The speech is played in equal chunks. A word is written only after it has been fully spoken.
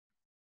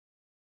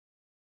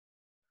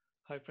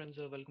Hi friends,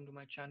 welcome to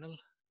my channel.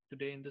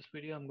 Today in this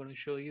video I'm going to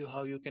show you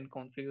how you can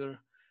configure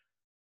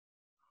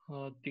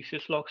the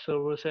Syslog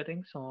server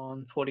settings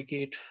on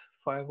Fortigate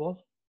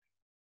Firewall.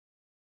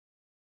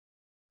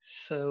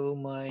 So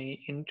my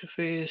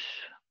interface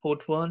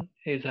port 1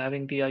 is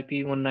having the IP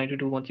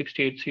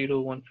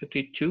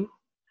 192.168.0.152,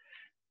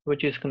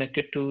 which is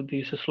connected to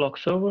the Syslog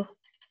server,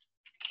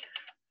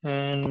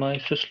 and my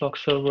Syslog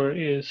server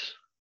is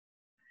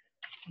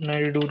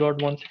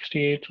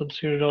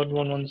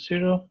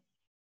 92.168.0.110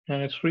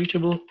 and it's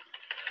reachable.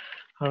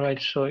 Alright,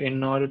 so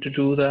in order to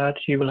do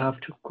that, you will have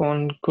to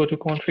go to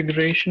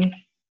configuration,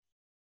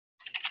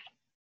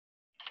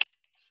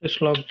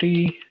 syslog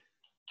D,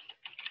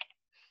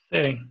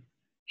 setting.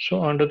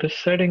 So under the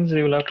settings,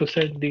 you will have to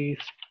set the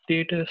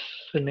status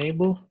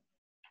enable,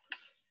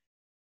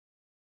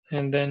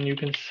 and then you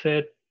can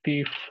set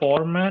the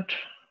format,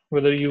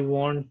 whether you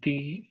want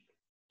the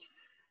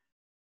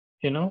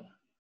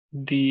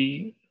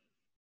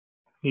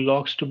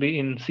logs to be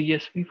in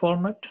CSV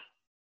format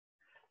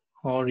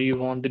or you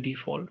want the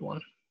default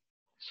one.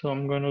 So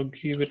I'm going to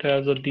give it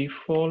as a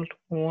default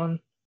one.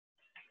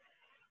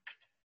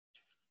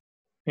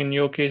 In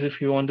your case, if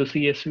you want the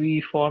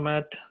CSV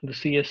format, the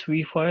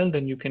CSV file,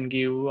 then you can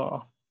give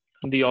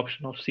the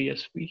option of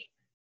CSV.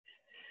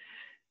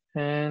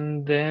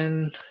 And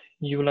then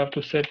you will have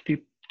to set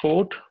the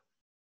port,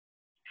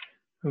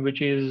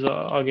 which is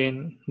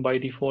again by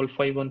default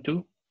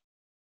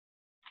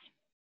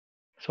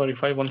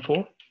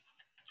 514.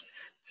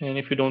 And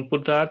if you don't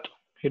put that,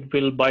 it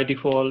will by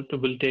default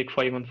will take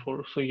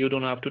 514. So you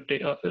don't have to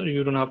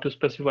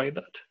specify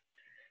that.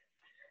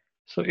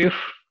 So if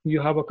you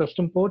have a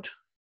custom port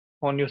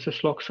on your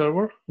Syslog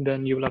server,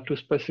 then you will have to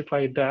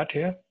specify that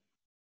here.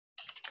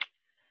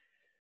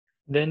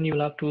 Then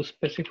you'll have to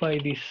specify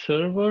the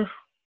server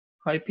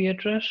IP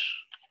address.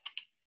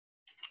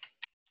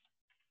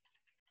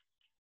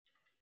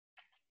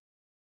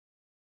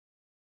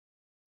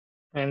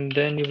 And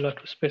then you'll have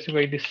to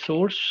specify the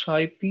source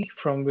IP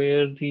from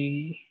where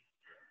the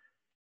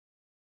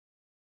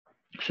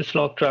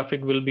syslog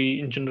traffic will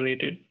be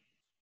generated.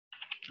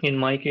 In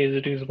my case,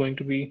 it is going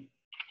to be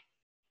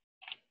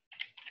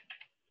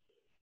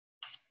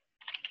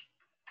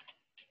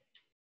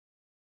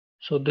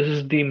so this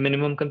is the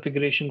minimum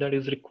configuration that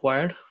is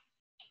required.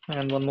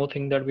 And one more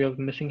thing that we are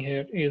missing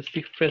here is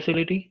the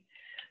facility.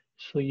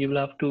 So you will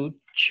have to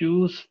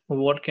choose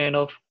what kind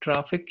of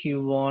traffic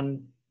you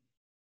want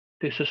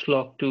the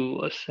syslog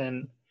to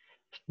send,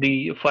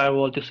 the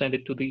firewall to send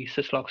it to the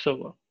syslog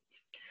server.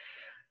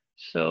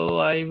 So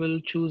I will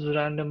choose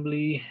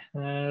randomly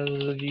as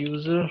a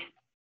user.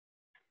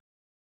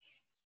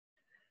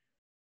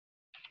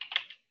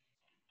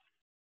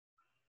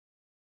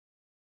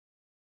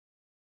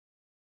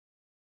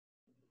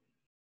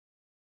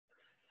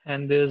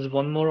 And there's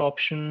one more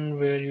option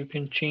where you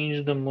can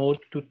change the mode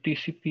to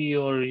TCP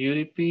or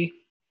UDP.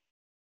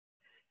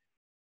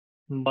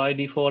 By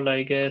default,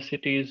 I guess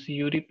it is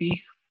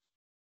UDP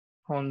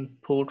on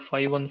port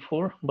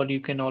 514, but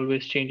you can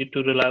always change it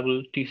to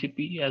reliable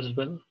TCP as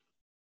well.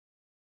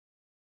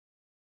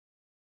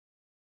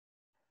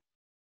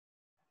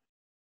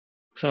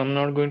 So I'm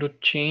not going to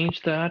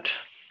change that.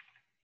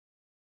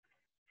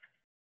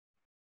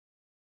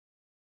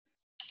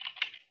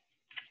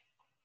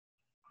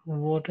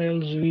 What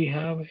else we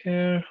have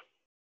here?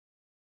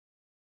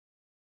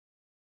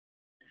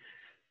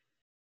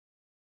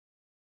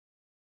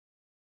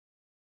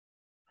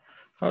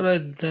 All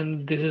right,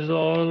 then this is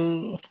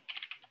all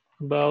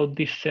about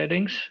the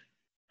settings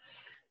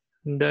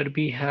that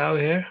we have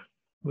here,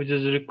 which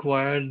is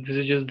required. This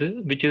is just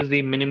which is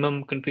the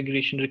minimum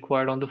configuration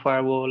required on the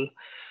firewall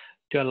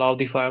to allow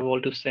the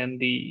firewall to send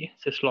the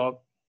syslog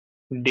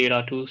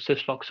data to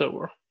syslog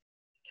server.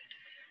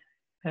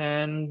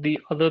 And the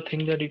other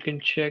thing that you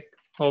can check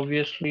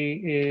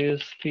obviously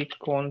is the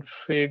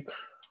config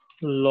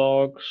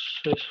log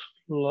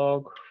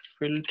syslog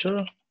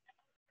filter.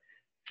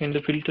 In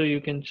the filter, you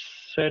can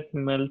set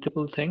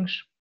multiple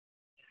things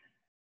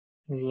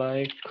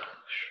like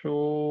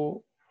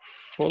show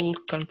full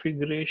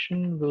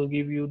configuration will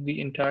give you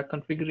the entire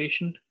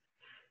configuration.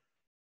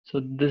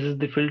 So this is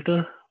the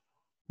filter,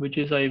 which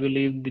is, I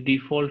believe, the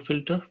default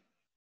filter.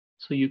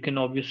 So you can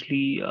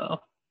obviously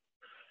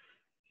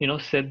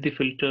set the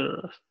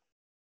filter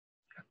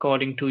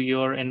according to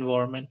your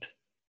environment.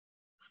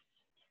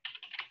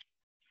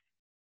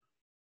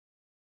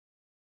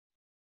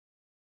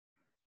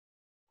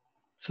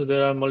 So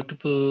there are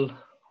multiple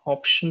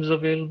options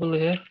available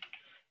here,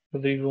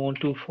 whether you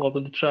want to follow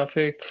the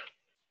traffic,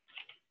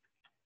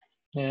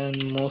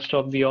 and most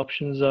of the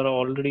options are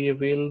already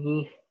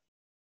available.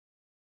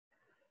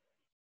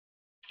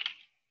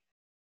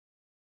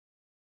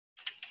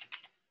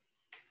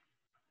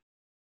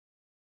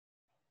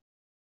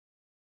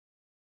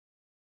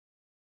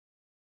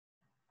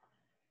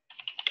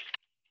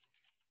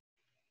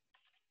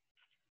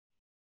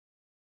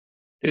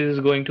 This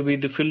is going to be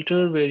the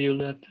filter where you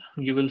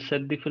will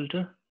set the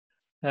filter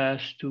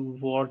as to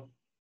what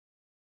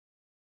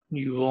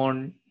you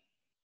want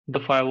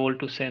the firewall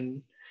to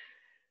send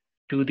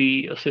to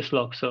the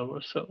Syslog server.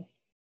 So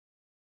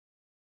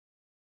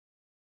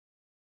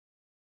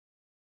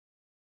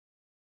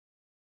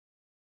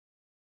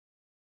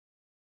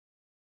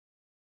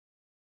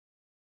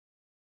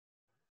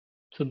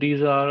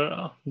these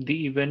are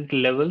the event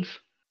levels.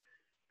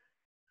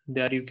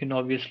 There you can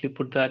obviously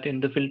put that in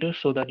the filter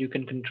so that you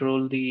can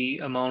control the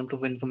amount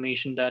of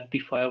information that the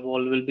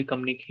firewall will be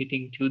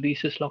communicating to the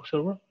Syslog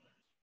server.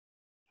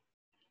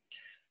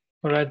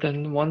 All right,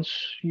 then once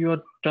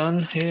you're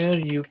done here,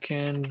 you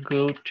can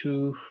go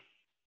to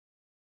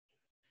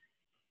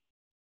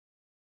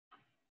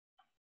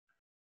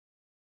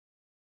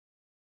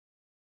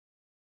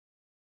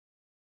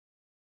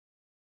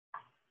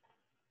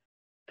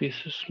the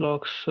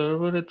Syslog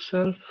server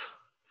itself.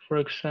 For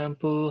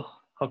example,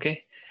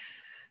 okay,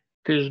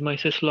 this is my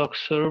Syslog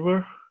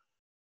server.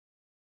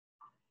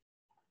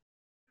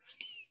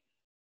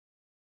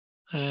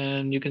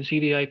 And you can see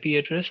the IP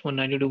address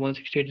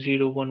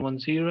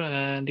 192.168.0.110,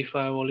 and the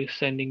firewall is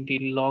sending the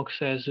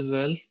logs as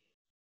well.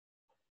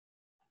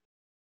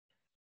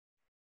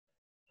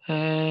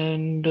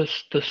 And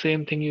the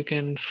same thing, you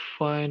can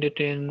find it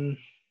in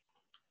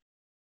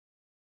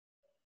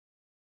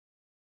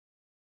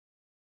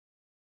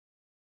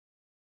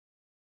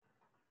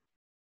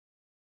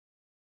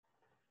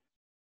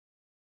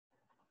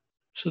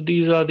so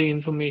these are the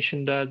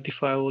information that the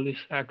firewall is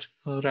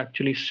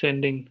actually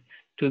sending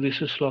to the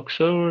Syslog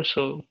server.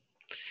 So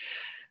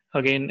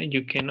again,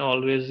 you can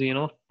always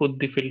put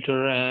the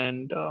filter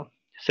and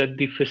set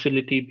the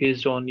facility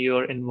based on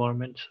your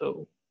environment.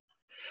 So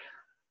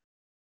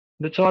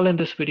that's all in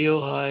this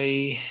video.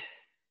 I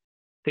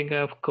think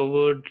I've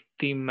covered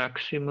the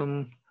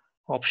maximum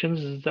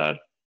options that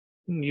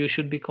you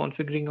should be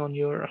configuring on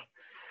your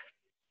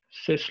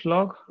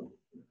syslog.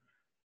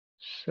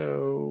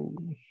 So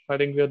I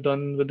think we are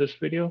done with this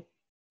video.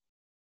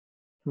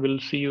 We'll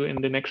see you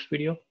in the next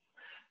video.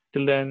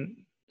 Till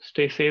then,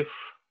 stay safe,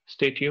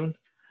 stay tuned,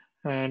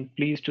 and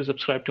please to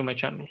subscribe to my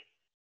channel.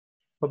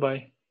 Bye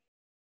bye.